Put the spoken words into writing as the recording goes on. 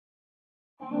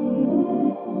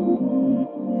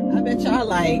at y'all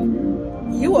like,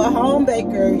 you a home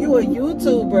baker, you a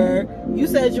YouTuber, you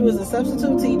said you was a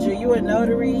substitute teacher, you a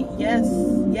notary. Yes,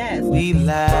 yes. Sweet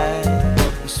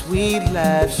life, sweet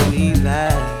life, sweet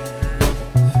life,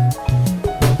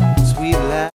 sweet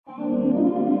life.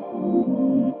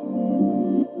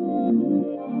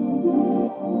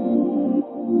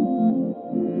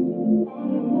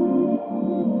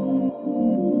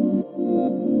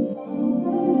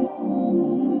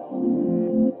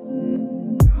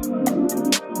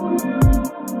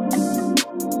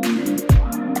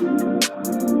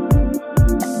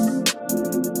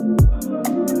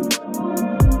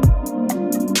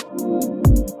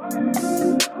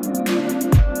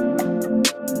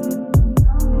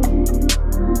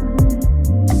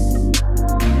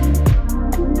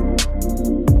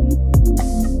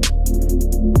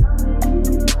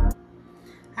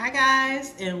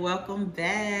 And welcome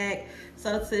back.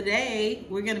 So today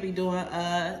we're going to be doing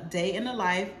a day in the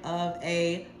life of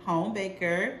a home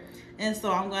baker, and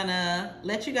so I'm gonna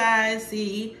let you guys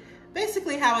see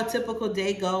basically how a typical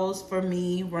day goes for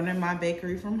me running my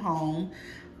bakery from home.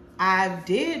 I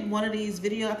did one of these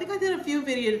videos, I think I did a few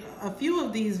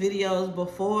of these videos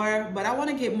before, but I want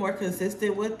to get more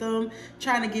consistent with them,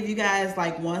 trying to give you guys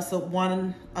like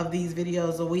one of these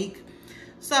videos a week.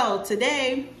 So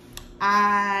today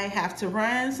I have to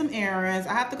run some errands.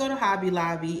 I have to go to Hobby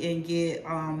Lobby and get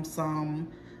some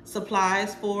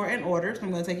supplies for an order. So I'm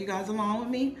gonna take you guys along with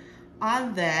me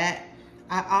on that.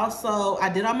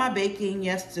 I did all my baking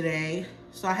yesterday.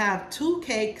 So I have 2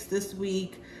 cakes this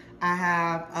week. I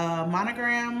have a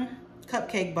Monogram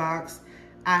cupcake box.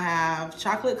 I have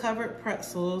chocolate covered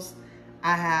pretzels.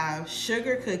 I have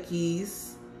sugar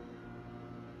cookies.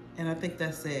 And I think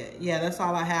that's it. Yeah, that's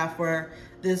all I have for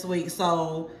this week.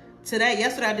 So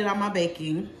yesterday I did all my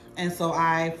baking, and so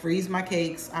I freeze my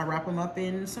cakes. I wrap them up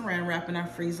in saran wrap and I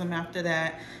freeze them after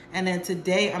that. And then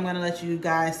today I'm gonna let you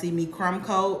guys see me crumb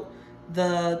coat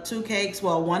the 2 cakes.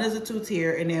 Well, one is a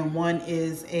 2-tier and then one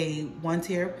is a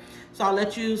 1-tier. So I'll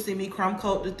let you see me crumb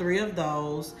coat the 3 of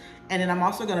those. And then I'm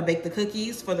also gonna bake the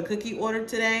cookies for the cookie order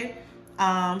today.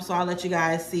 So I'll let you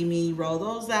guys see me roll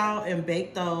those out and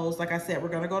bake those. Like I said, we're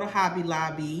gonna go to Hobby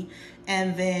Lobby,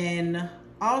 and then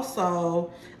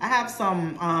also I have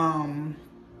some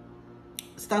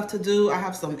stuff to do. I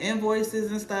have some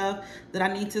invoices and stuff that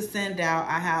I need to send out.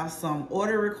 I have some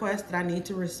order requests that I need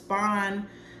to respond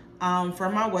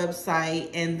from my website,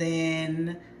 and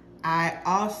then I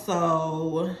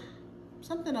also,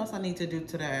 something else I need to do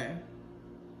today.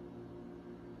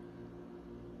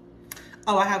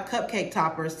 Oh, I have cupcake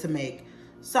toppers to make.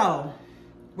 So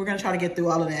we're gonna try to get through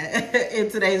all of that in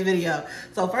today's video.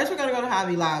 So first we're gonna go to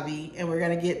Hobby Lobby and we're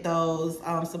gonna get those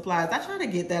supplies. I try to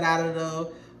get that out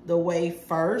of the way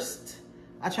first.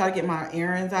 I try to get my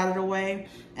errands out of the way,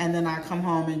 and then I come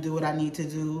home and do what I need to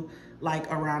do,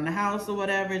 like around the house or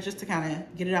whatever, just to kind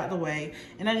of get it out of the way.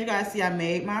 And as you guys see, I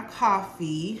made my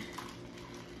coffee,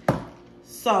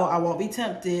 so I won't be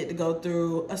tempted to go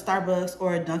through a Starbucks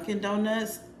or a Dunkin'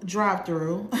 Donuts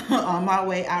drive-through on my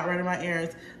way out running my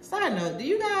errands. Side note, do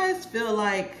you guys feel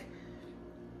like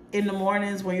in the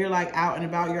mornings when you're like out and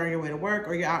about, you're on your way to work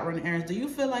or you're out running errands, do you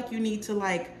feel like you need to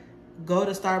like go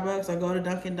to Starbucks or go to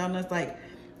Dunkin' Donuts? Like,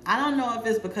 I don't know if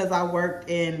it's because I worked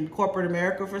in corporate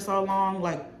America for so long,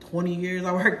 like 20 years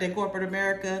I worked in corporate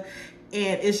America,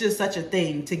 and it's just such a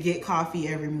thing to get coffee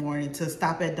every morning, to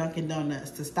stop at Dunkin'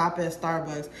 Donuts, to stop at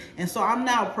Starbucks. And so I'm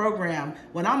now programmed,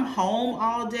 when I'm home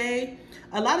all day,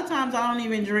 a lot of times I don't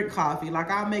even drink coffee.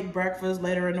 Like, I'll make breakfast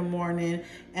later in the morning.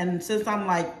 And since I'm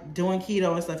like doing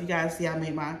keto and stuff, you guys see I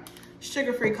made my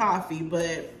sugar-free coffee.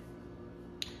 But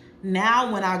now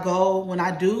when I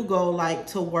do go like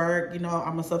to work, you know,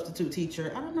 I'm a substitute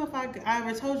teacher. I don't know if I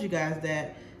ever told you guys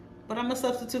that, but I'm a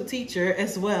substitute teacher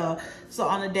as well. So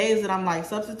on the days that I'm like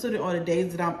substituting or the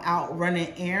days that I'm out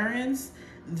running errands,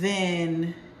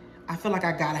 then I feel like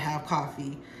I gotta have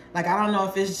coffee. Like, I don't know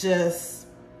if it's just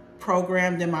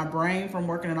programmed in my brain from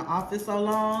working in the office so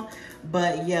long,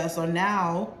 but yeah, so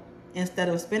now instead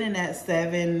of spending that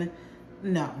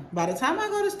by the time I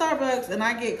go to Starbucks and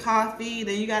I get coffee,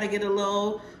 then you got to get a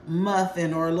little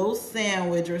muffin or a little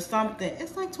sandwich or something.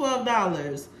 It's like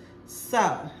 $12.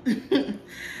 So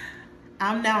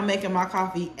I'm now making my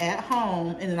coffee at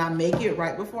home, and then I make it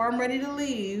right before I'm ready to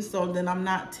leave, so then I'm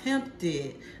not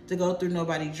tempted to go through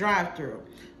nobody drive-through.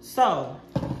 So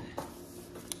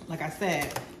like I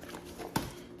said,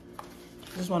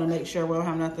 just want to make sure we don't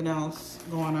have nothing else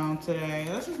going on today.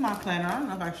 This is my planner. I don't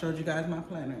know if I showed you guys my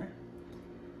planner.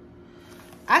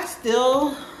 I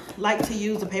still like to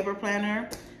use a paper planner.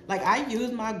 Like, I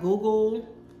use my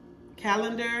Google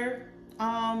Calendar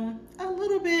A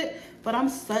little bit, but I'm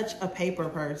such a paper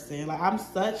person. Like, I'm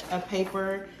such a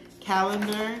paper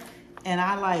calendar, and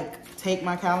I like take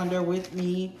my calendar with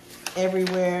me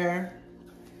everywhere,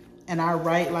 and I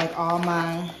write like all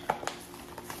my,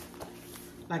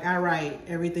 like I write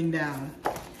everything down.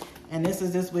 And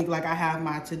this week, like I have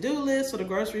my to-do list for the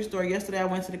grocery store. Yesterday I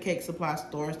went to the cake supply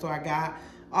store, so I got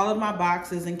all of my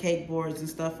boxes and cake boards and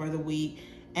stuff for the week.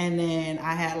 And then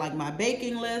I had like my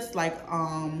baking list, like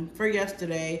for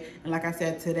yesterday. And like I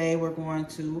said, today we're going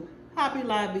to Hobby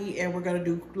Lobby and we're gonna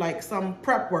do like some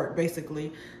prep work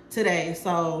basically today.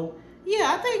 So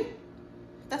yeah, I think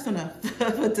that's enough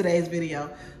for today's video.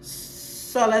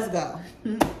 So let's go.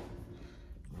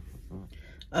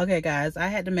 Okay guys, I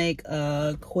had to make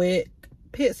a quick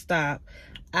pit stop.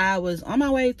 I was on my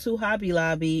way to Hobby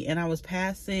Lobby and I was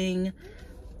passing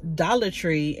Dollar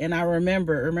Tree, and I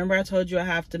remember I told you I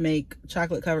have to make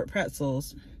chocolate covered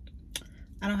pretzels.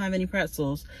 I don't have any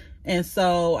pretzels, and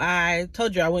so I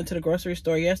told you I went to the grocery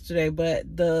store yesterday,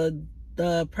 but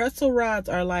the pretzel rods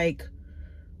are like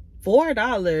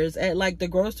 $4 at like the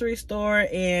grocery store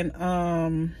and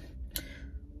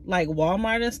like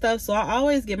Walmart and stuff. So I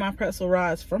always get my pretzel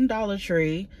rods from Dollar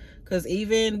Tree, because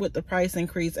even with the price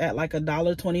increase at like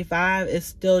 $1.25, it's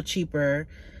still cheaper.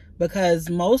 Because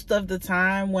most of the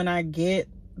time when I get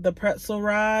the pretzel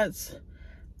rods,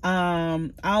 I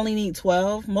only need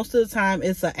 12. Most of the time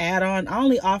it's an add-on. I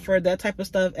only offer that type of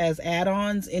stuff as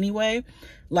add-ons anyway.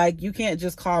 Like, you can't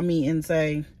just call me and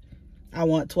say, I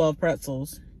want 12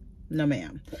 pretzels. No,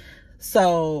 ma'am.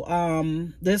 So,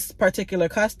 this particular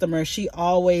customer, she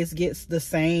always gets the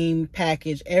same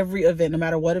package every event, no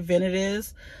matter what event it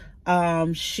is.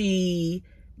 She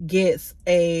gets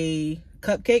a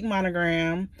cupcake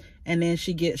monogram, and then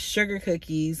she gets sugar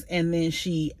cookies, and then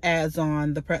she adds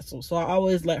on the pretzels. So I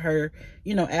always let her,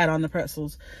 you know, add on the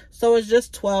pretzels. So it's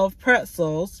just 12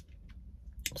 pretzels.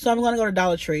 So I'm going to go to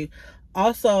Dollar Tree.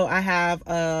 Also, I have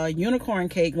a unicorn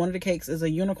cake. One of the cakes is a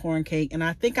unicorn cake, and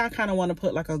I think I kind of want to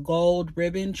put like a gold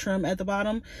ribbon trim at the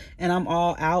bottom, and I'm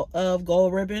all out of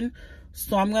gold ribbon.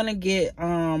 So I'm going to get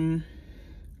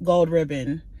gold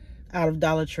ribbon out of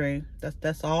Dollar Tree.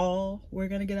 That's all we're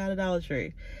going to get out of Dollar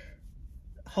Tree.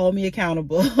 Hold me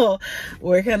accountable.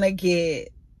 We're going to get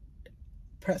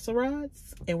pretzel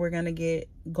rods, and we're going to get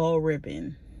gold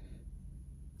ribbon.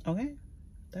 Okay?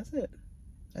 That's it.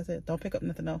 That's it. Don't pick up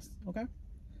nothing else. Okay?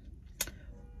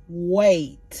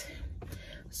 Wait.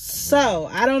 So,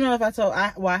 I don't know if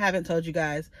I haven't told you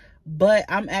guys, but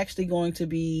I'm actually going to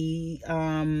be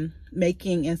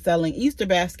making and selling Easter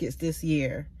baskets this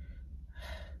year.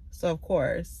 So, of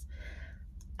course,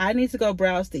 I need to go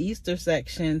browse the Easter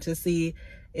section to see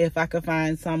if I could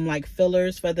find some like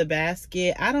fillers for the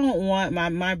basket. I don't want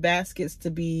my baskets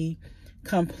to be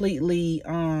completely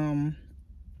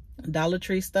Dollar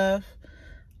Tree stuff.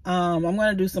 I'm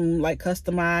gonna do some like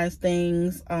customized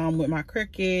things with my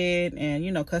Cricut, and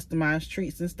you know, customized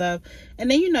treats and stuff.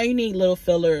 And then, you know, you need little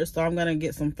fillers, so I'm gonna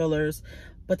get some fillers.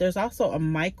 But there's also a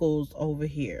Michael's over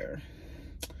here,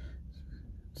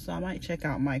 so I might check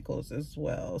out Michael's as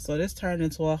well. So this turned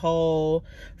into a whole,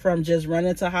 from just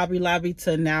running to Hobby Lobby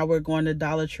to now we're going to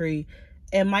Dollar Tree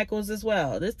and Michael's as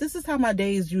well. This is how my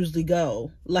days usually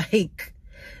go. Like,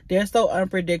 they're so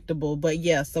unpredictable. But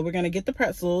yeah, so we're gonna get the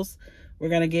pretzels. We're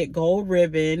gonna get gold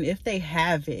ribbon if they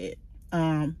have it.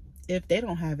 If they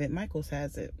don't have it, Michael's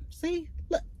has it. See,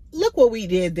 look what we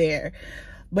did there.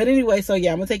 But anyway, so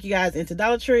yeah, I'm gonna take you guys into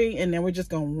Dollar Tree, and then we're just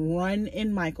gonna run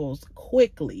in Michael's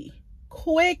quickly,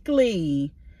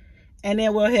 and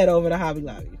then we'll head over to Hobby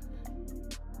Lobby.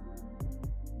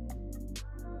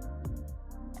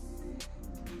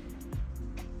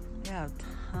 We have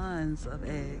tons of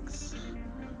eggs.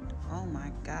 Oh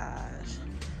my gosh.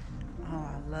 Oh,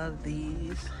 I love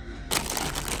these.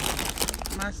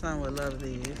 My son would love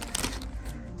these.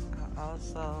 I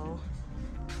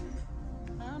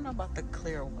don't know about the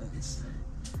clear ones,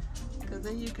 because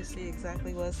then you can see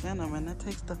exactly what's in them, and that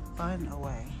takes the fun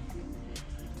away.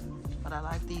 But I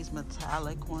like these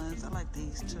metallic ones. I like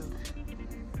these too.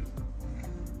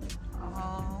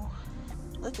 Oh,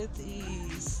 look at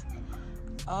these.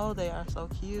 Oh, they are so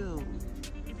cute.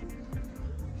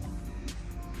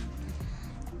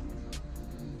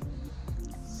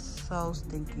 So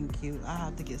stinking cute. I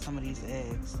have to get some of these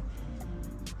eggs.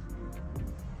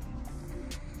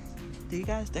 Do you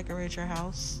guys decorate your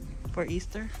house for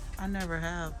Easter? I never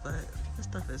have, but this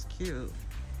stuff is cute.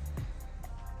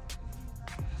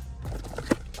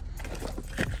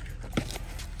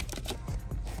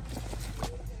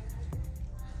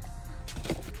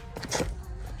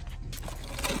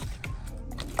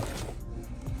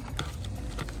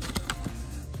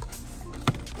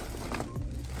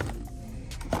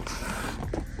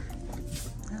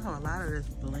 lot of this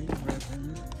bling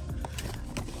ribbon,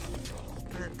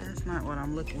 but that's not what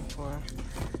I'm looking for.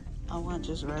 I want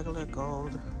just regular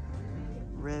gold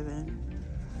ribbon.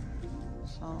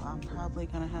 So I'm probably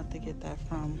gonna have to get that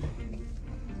from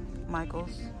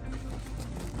Michael's.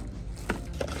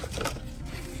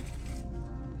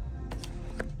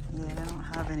 Yeah, they don't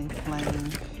have any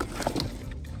plain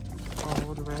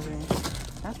gold ribbon.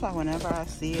 That's why whenever I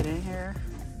see it in here,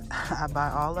 I buy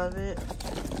all of it,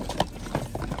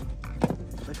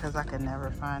 because I can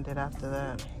never find it after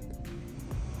that.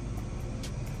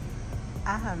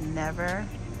 I have never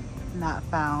not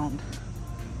found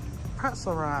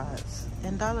pretzel rods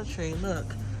in Dollar Tree.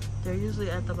 Look, they're usually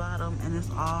at the bottom and it's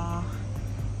all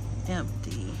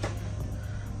empty.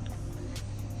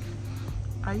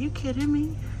 Are you kidding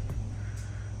me?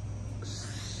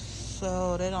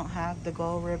 So they don't have the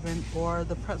gold ribbon or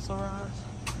the pretzel rods.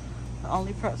 The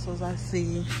only pretzels I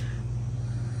see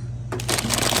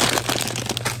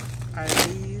are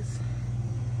these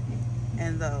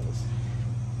and those.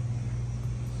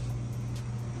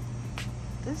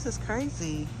 This is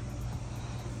crazy.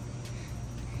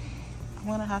 I'm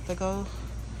gonna have to go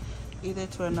either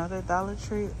to another Dollar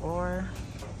Tree or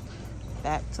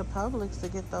back to Publix to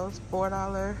get those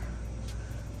 $4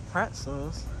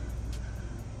 pretzels.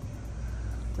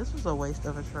 This was a waste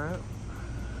of a trip.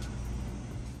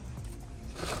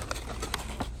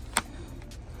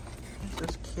 This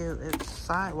is cute. It's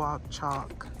sidewalk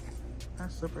chalk.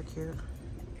 That's super cute.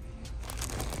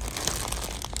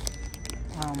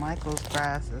 Oh, Michael's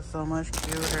grass is so much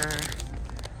cuter.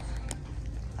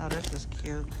 Oh, this is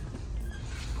cute.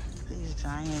 These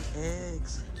giant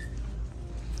eggs.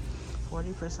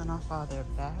 40% off all their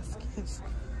baskets.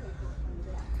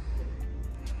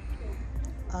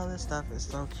 All this stuff is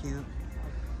so cute.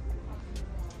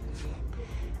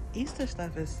 Easter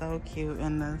stuff is so cute,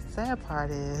 and the sad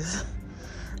part is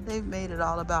they've made it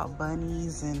all about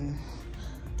bunnies and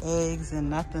eggs and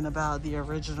nothing about the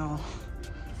original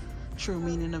true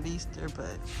meaning of Easter,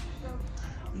 but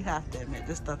you have to admit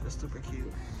this stuff is super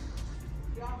cute.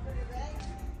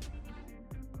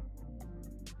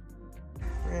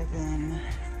 Ribbon.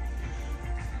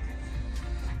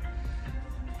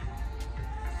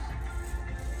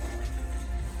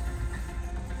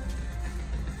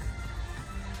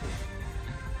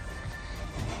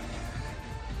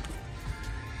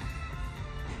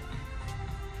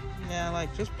 Yeah,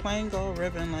 like just plain gold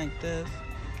ribbon like this.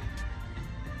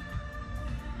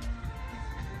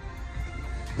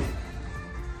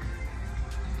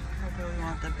 I really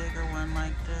want the bigger one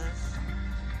like this.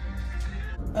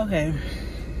 Okay.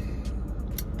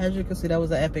 As you can see, that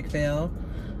was an epic fail.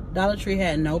 Dollar Tree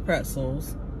had no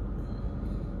pretzels.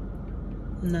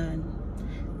 None.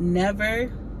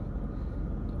 Never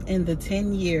in the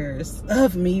 10 years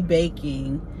of me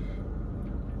baking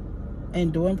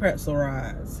and doing pretzel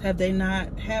rods have they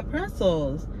not had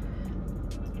pretzels.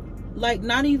 Like,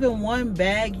 not even one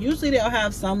bag. Usually they'll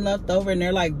have some left over and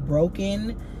they're like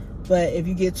broken, but if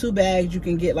you get 2 bags you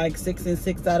can get like 6 and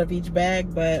 6 out of each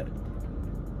bag. But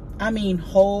I mean,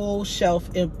 whole shelf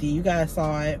empty. You guys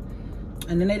saw it.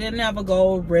 And then they didn't have a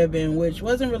gold ribbon, which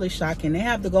wasn't really shocking. They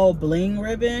have the gold bling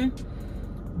ribbon,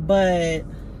 but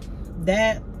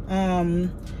that I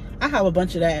have a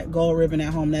bunch of that gold ribbon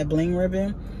at home, that bling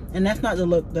ribbon, and that's not the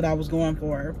look that I was going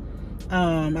for.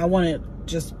 I wanted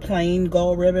just plain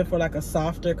gold ribbon for like a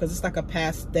softer, because it's like a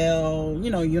pastel, you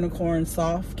know, unicorn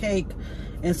soft cake,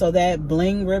 and so that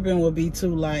bling ribbon would be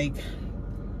too, like,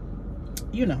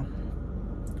 you know.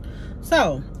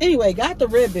 So anyway, got the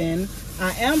ribbon.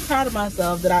 I am proud of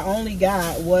myself that I only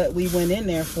got what we went in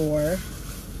there for,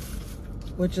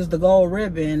 which is the gold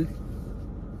ribbon.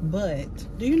 But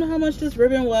do you know how much this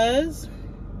ribbon was?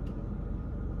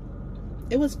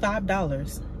 It was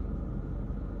 $5.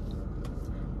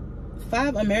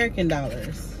 5 American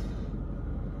dollars.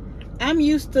 I'm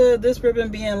used to this ribbon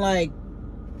being like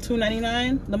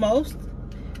 $2.99 the most.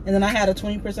 And then I had a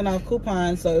 20% off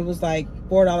coupon, so it was like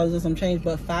 $4 and some change.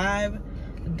 But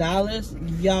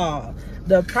 $5, y'all.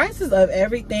 The prices of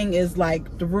everything is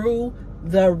like through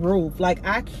the roof. Like,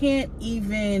 I can't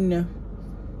even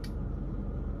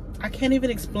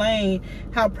explain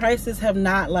how prices have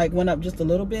not like went up just a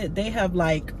little bit. They have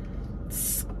like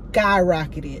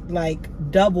skyrocketed, like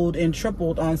doubled and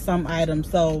tripled on some items.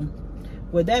 So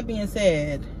with that being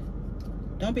said,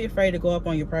 don't be afraid to go up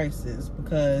on your prices,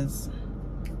 because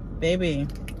baby.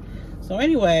 So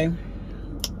anyway,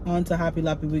 on to Hobby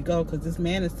Lobby we go, because this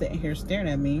man is sitting here staring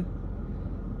at me,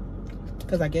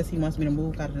 because I guess he wants me to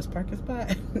move out of this parking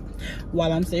spot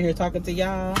while I'm sitting here talking to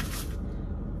y'all.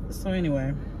 So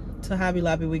anyway, to Hobby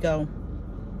Lobby we go.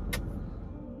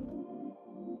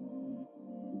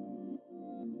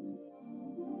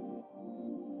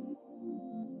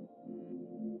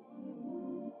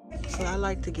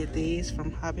 like to get these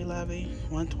from Hobby Lobby,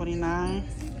 $129.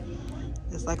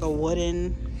 It's like a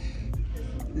wooden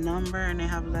number and they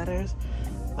have letters.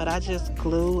 But I just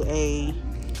glue a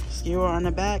skewer on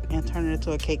the back and turn it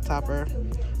into a cake topper.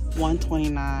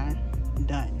 $129,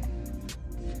 done.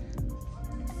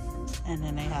 And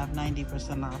then they have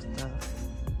 90% off the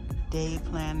day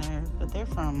planner, but they're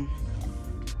from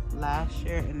last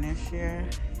year and this year.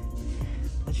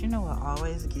 But you know what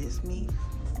always gets me?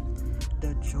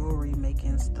 The jewelry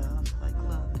making stuff. Like,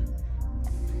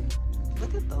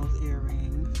 look at those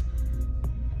earrings.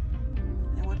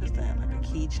 And what is that? Like a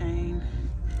keychain?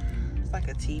 It's like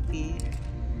a teepee.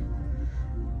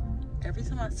 Every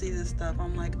time I see this stuff,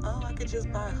 I'm like, oh, I could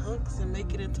just buy hooks and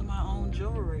make it into my own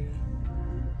jewelry.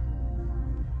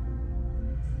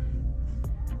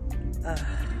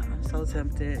 I'm so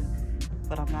tempted,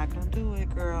 but I'm not gonna do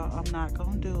it, girl. I'm not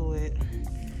gonna do it.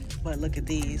 But look at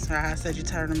these. So I said you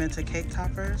turn them into cake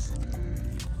toppers.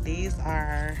 These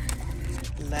are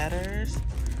letters.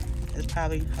 It's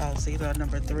probably, oh, see the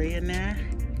number 3 in there,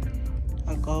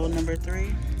 a gold number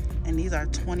 3, and these are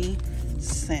 20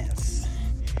 cents.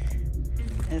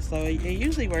 And so it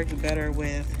usually works better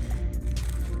with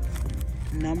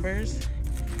numbers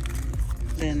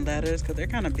than letters, because they're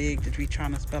kind of big to be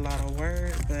trying to spell out a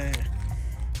word. But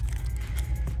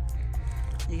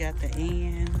you got the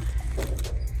N,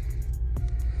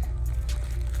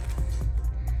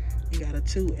 you got a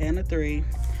 2 and a 3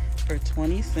 for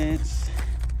 20 cents.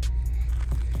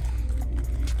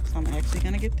 So I'm actually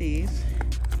gonna get these.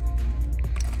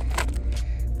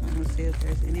 I'm gonna see if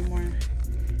there's any more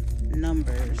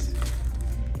numbers,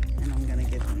 and I'm gonna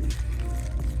get them.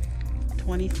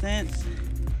 20 cents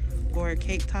for a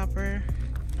cake topper.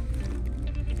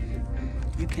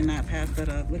 You cannot pass that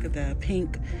up. Look at that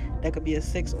pink. That could be a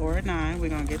 6 or a 9. We're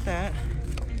gonna get that.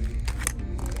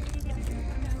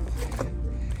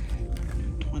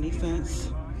 20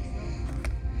 cents.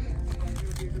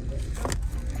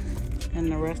 And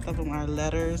the rest of them are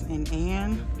letters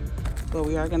and. But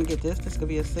we are gonna get this. This could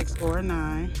be a 6 or a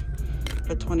 9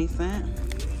 for 20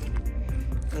 cents.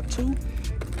 A 2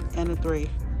 and a 3.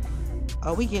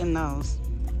 Oh, we getting those.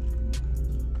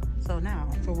 So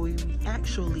now, for what we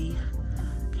actually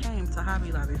came to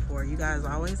Hobby Lobby for, you guys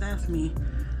always ask me,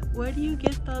 where do you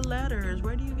get the letters?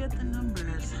 Where do you get the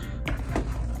numbers?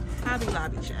 Hobby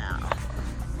Lobby, child.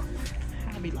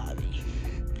 Hobby Lobby.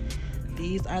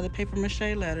 These are the paper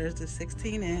mache letters, the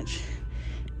 16-inch.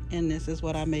 And this is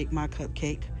what I make my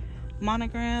cupcake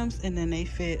monograms. And then they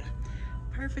fit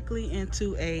perfectly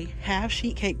into a half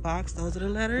sheet cake box. Those are the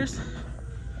letters.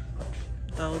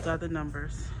 Those are the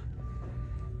numbers.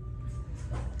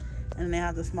 And they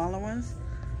have the smaller ones.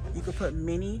 You could put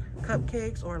mini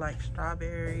cupcakes or like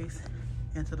strawberries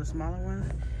into the smaller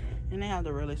ones. And they have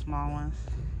the really small ones.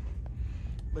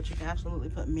 But you can absolutely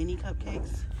put mini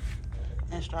cupcakes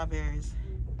and strawberries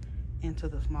into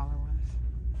the smaller ones.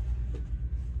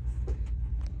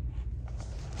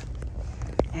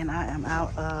 And I am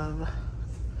out of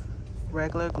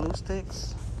regular glue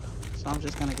sticks. So I'm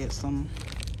just gonna get some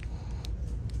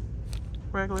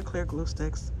regular clear glue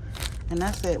sticks. And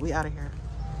that's it, we out of here.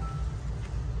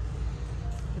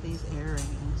 Look at these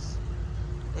earrings.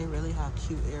 They really have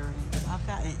cute earrings. I've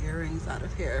gotten earrings out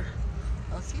of here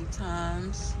a few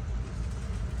times.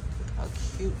 Look how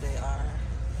cute they are.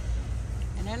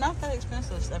 And they're not that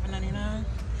expensive, $7.99,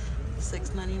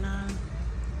 $6.99.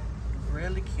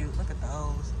 Really cute, look at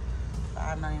those.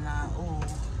 $5.99, ooh,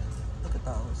 look at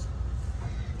those.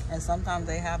 And sometimes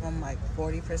they have them like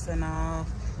 40% off,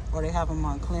 or they have them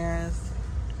on clearance.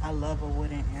 I love a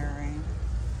wooden earring.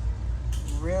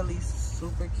 Really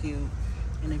super cute.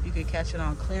 And if you could catch it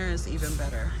on clearance, even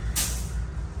better.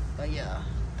 But yeah,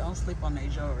 don't sleep on their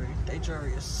jewelry. Their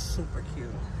jewelry is super cute.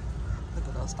 Look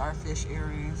at those starfish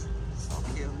earrings, so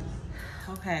cute.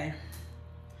 Okay,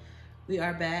 we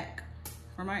are back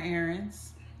from our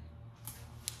errands.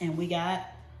 And we got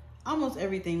almost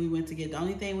everything we went to get. The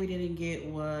only thing we didn't get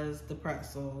was the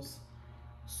pretzels.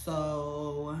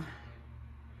 So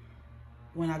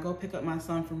when I go pick up my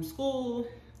son from school,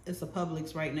 it's a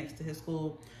Publix right next to his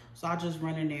school. So I'll just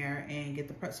run in there and get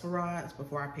the pretzel rods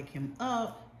before I pick him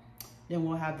up. Then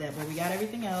we'll have that. But we got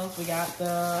everything else. We got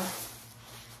the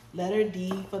letter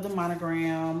D for the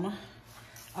monogram.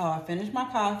 Oh, I finished my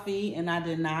coffee and I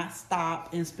did not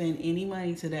stop and spend any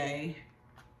money today.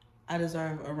 I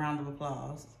deserve a round of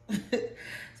applause.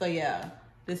 So yeah,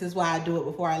 this is why I do it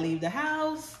before I leave the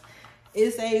house.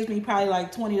 It saves me probably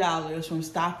like $20 from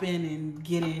stopping and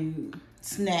getting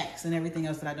snacks and everything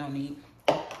else that I don't need.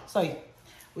 So yeah,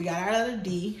 we got our letter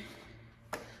D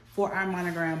for our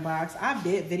monogram box. I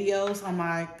did videos on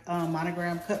my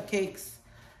monogram cupcakes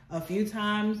a few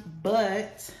times,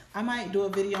 but I might do a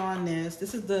video on this.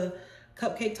 This is the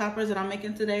cupcake toppers that I'm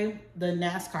making today. The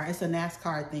NASCAR, it's a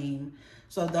NASCAR theme.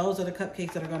 So those are the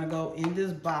cupcakes that are gonna go in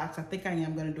this box. I think I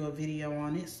am gonna do a video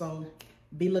on it. So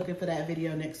be looking for that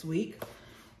video next week.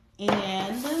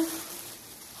 And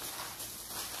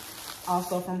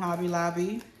also from Hobby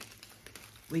Lobby,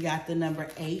 we got the number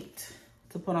 8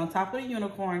 to put on top of the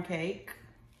unicorn cake.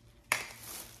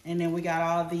 And then we got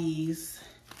all these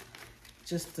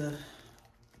just to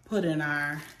put in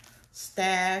our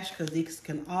stash, because these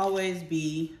can always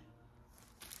be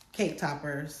cake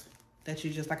toppers that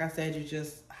you just, like I said, you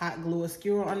just hot glue a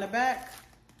skewer on the back,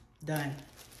 done.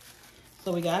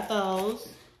 So we got those.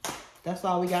 That's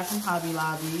all we got from Hobby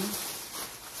Lobby.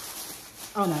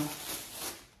 Oh no,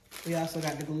 we also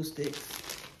got the glue sticks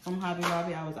from Hobby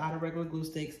Lobby. I was out of regular glue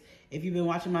sticks. If you've been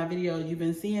watching my video, you've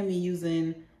been seeing me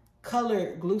using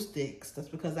colored glue sticks. That's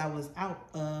because I was out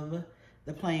of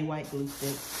the plain white glue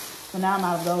sticks. So now I'm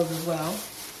out of those as well.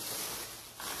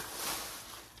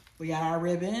 We got our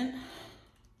ribbon,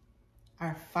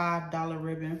 our $5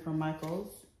 ribbon from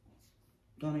Michaels.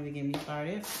 Don't even get me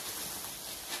started.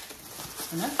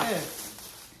 And that's it.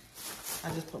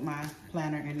 I just put my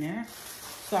planner in there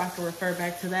so I can refer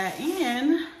back to that.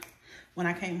 And when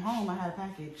I came home, I had a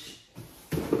package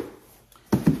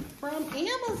from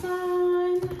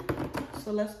Amazon.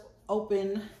 So let's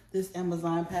open this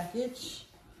Amazon package.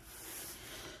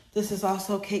 This is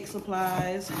also cake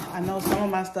supplies. I know some of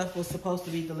my stuff was supposed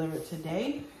to be delivered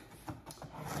today,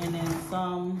 and then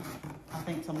some, I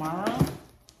think, tomorrow.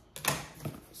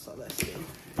 So let's see.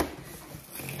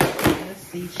 Let's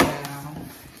see, child.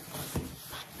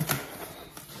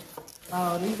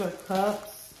 Oh, these are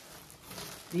cups.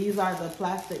 These are the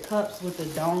plastic cups with the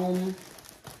dome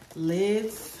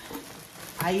lids.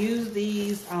 I use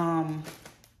these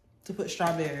to put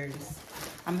strawberries.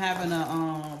 I'm having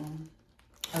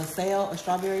a sale, a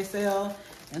strawberry sale,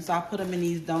 and so I put them in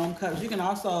these dome cups. You can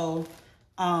also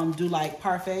do like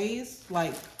parfaits,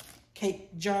 like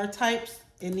cake jar types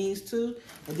in these too,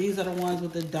 but these are the ones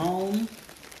with the dome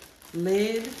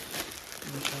lid.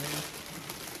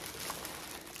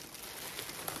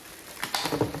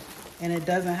 And it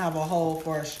doesn't have a hole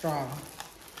for a straw.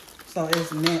 So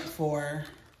it's meant for,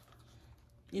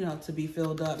 you know, to be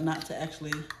filled up, not to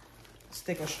actually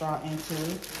stick a straw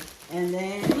into. And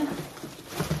then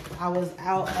I was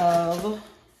out of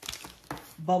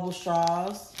bubble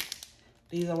straws.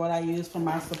 These are what I use for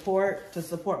my support, to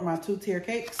support my 2-tier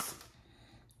cakes.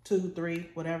 2, 3,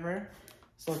 whatever.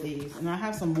 So these. And I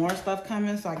have some more stuff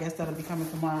coming, so I guess that'll be coming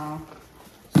tomorrow.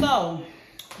 So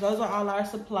those are all our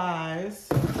supplies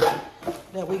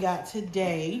that we got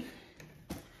today.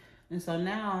 And so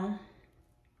now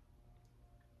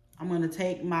I'm gonna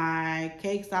take my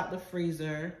cakes out the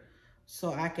freezer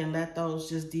so I can let those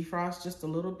just defrost just a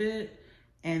little bit.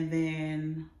 And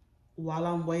then while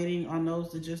I'm waiting on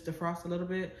those to just defrost a little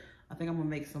bit, I think I'm gonna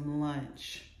make some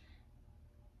lunch.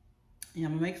 Yeah,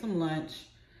 I'm gonna make some lunch,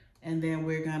 and then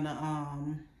we're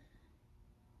gonna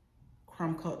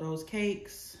crumb coat those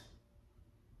cakes,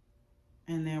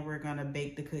 and then we're gonna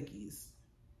bake the cookies.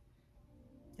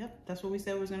 Yep, that's what we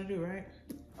said we was gonna do, right?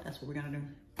 That's what we're gonna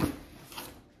do.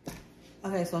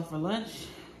 Okay, so for lunch,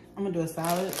 I'm gonna do a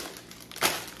salad.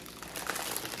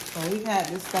 So we've had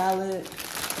this salad,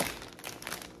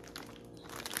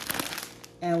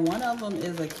 and one of them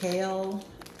is a kale,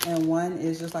 and one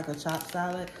is just like a chopped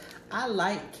salad. I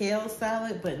like kale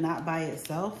salad, but not by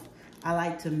itself. I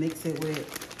like to mix it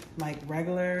with like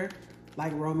regular,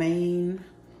 like romaine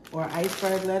or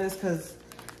iceberg lettuce, because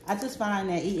I just find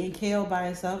that eating kale by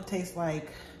itself tastes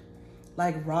like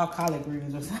raw collard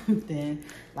greens or something.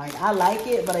 Like, I like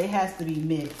it, but it has to be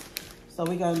mixed. So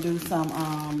we're gonna do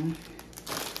some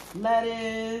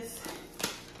lettuce.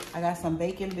 I got some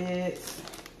bacon bits,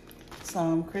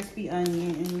 some crispy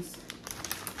onions,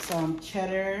 some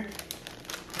cheddar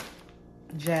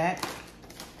jack.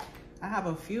 I have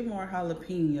a few more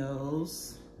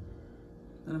jalapenos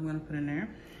that I'm gonna put in there.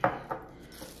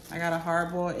 I got a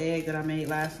hard-boiled egg that I made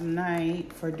last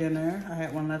night for dinner. I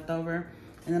had one left over.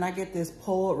 And then I get this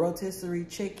pulled rotisserie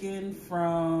chicken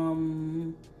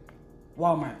from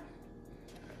Walmart.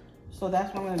 So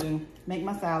that's what I'm gonna do. Make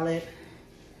my salad.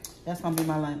 That's gonna be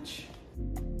my lunch.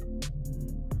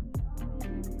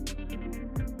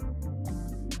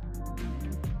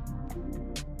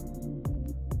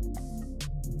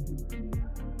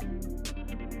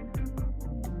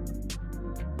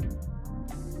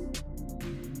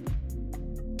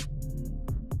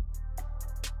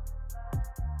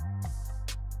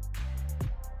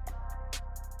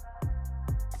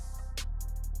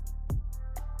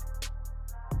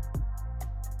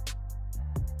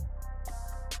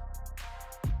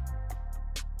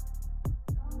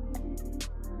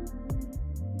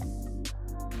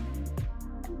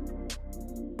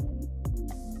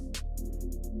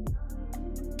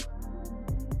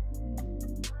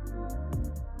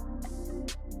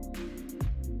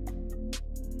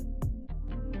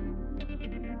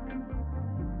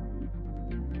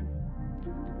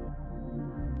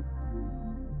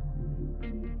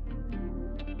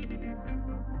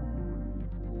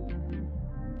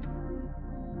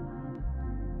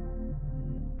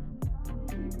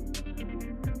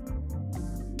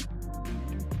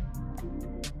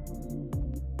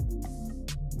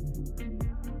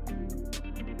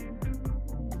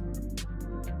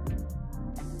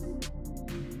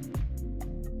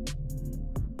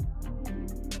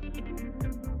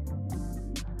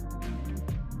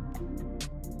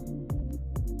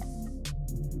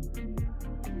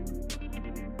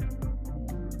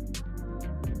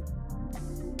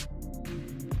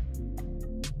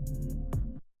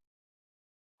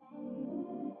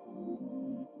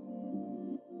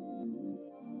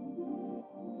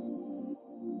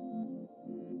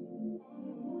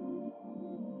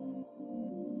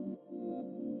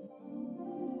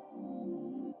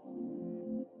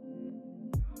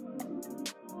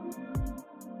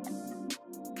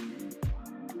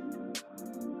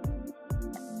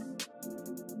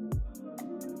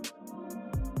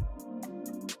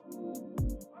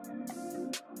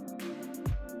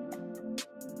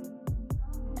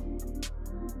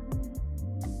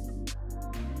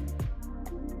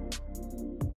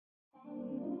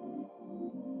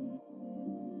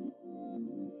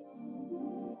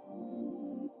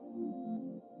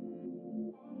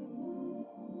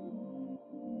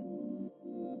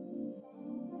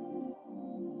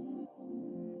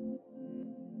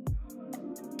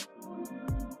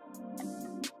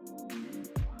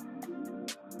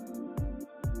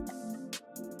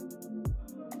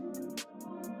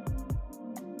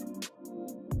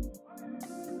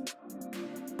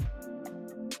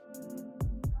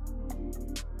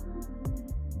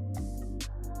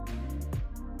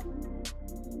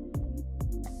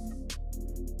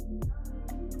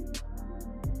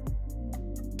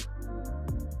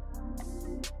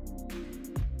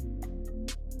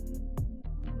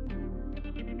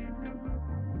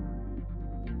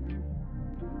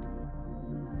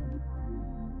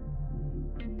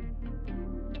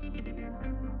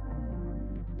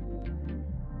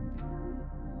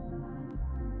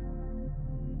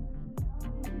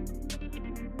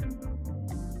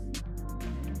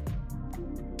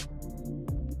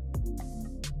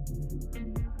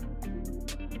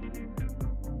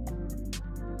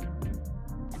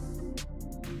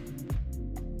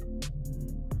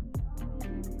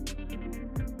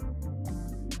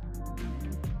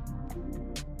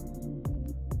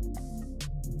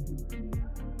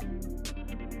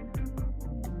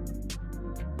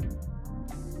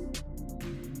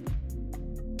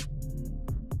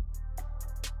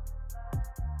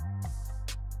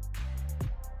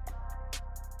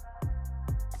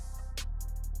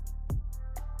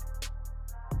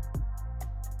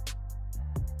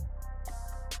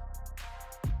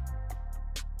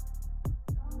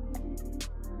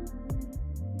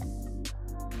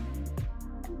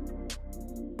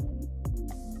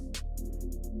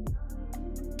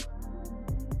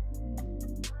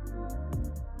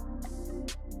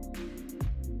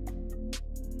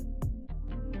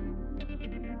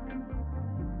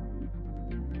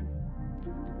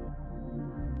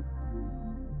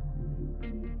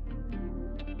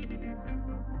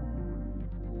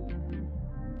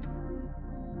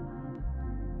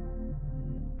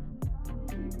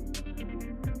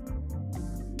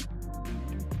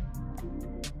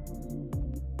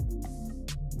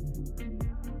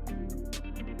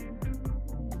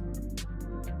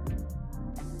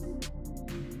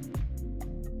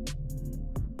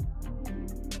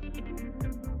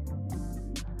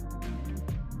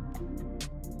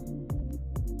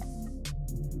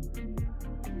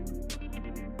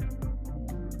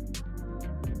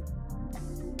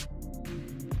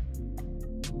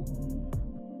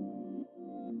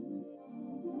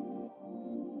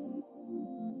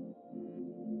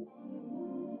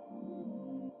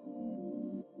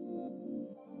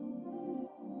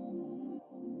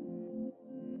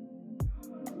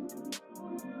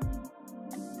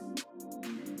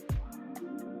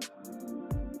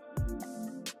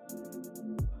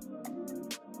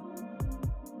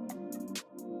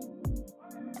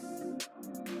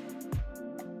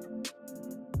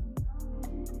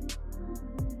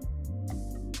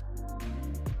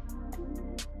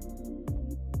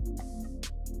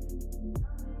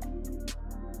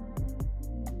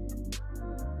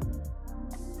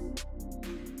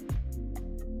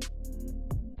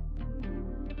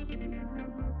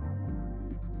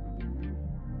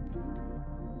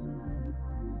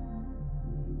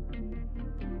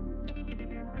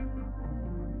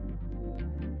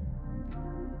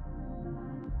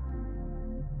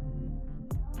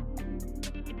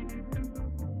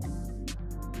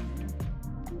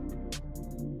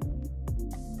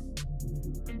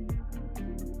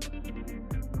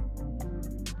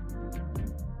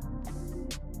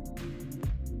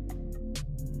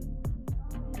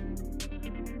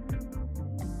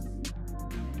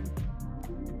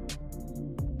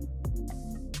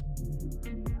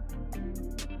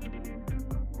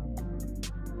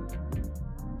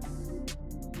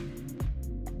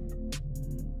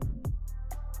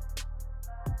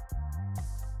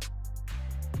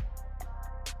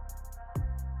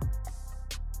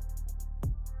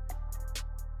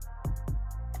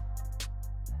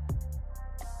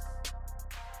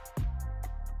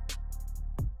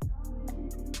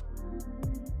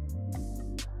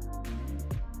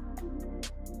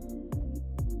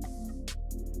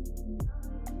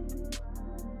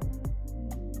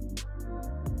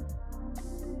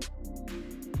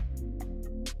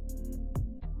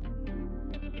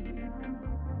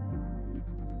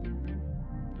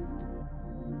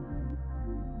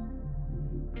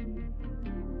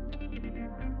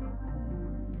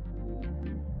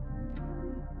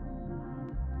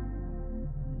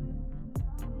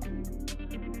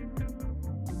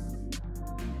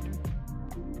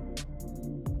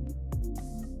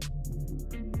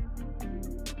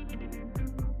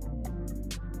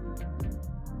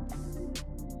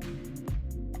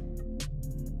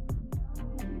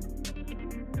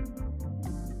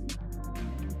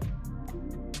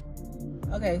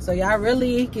 Okay, so y'all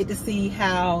really get to see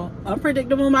how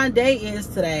unpredictable my day is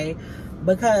today,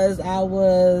 because I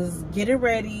was getting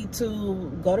ready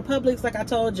to go to Publix like I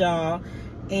told y'all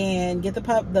and get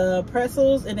the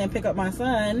pretzels and then pick up my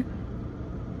son.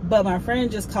 But my friend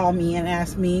just called me and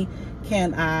asked me,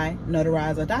 can I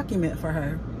notarize a document for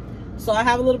her? So I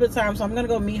have a little bit of time, so I'm gonna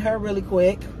go meet her really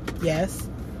quick. Yes,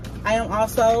 I am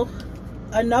also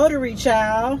a notary,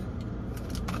 child.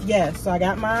 Yes, so I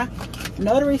got my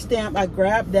notary stamp. I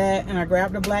grabbed that and I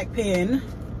grabbed a black pen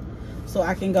so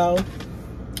I can go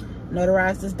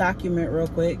notarize this document real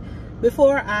quick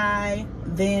before I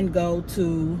then go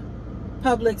to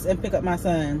Publix and pick up my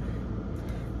son.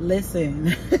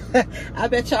 Listen, I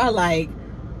bet y'all like,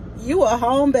 you a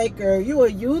home baker, you a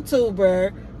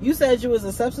YouTuber, you said you was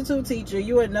a substitute teacher,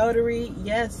 you a notary.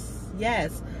 Yes,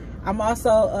 yes. I'm also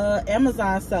a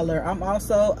Amazon seller. I'm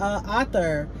also a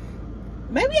author.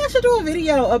 Maybe I should do a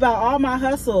video about all my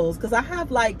hustles, because I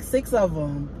have like 6 of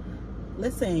them.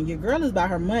 Listen, your girl is about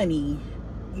her money.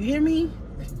 You hear me?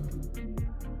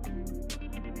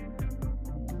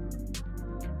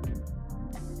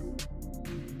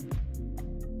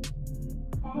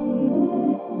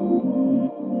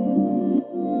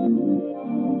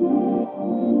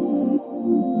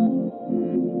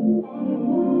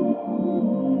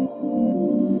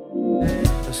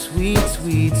 A sweet,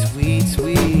 sweet, sweet,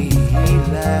 sweet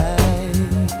life.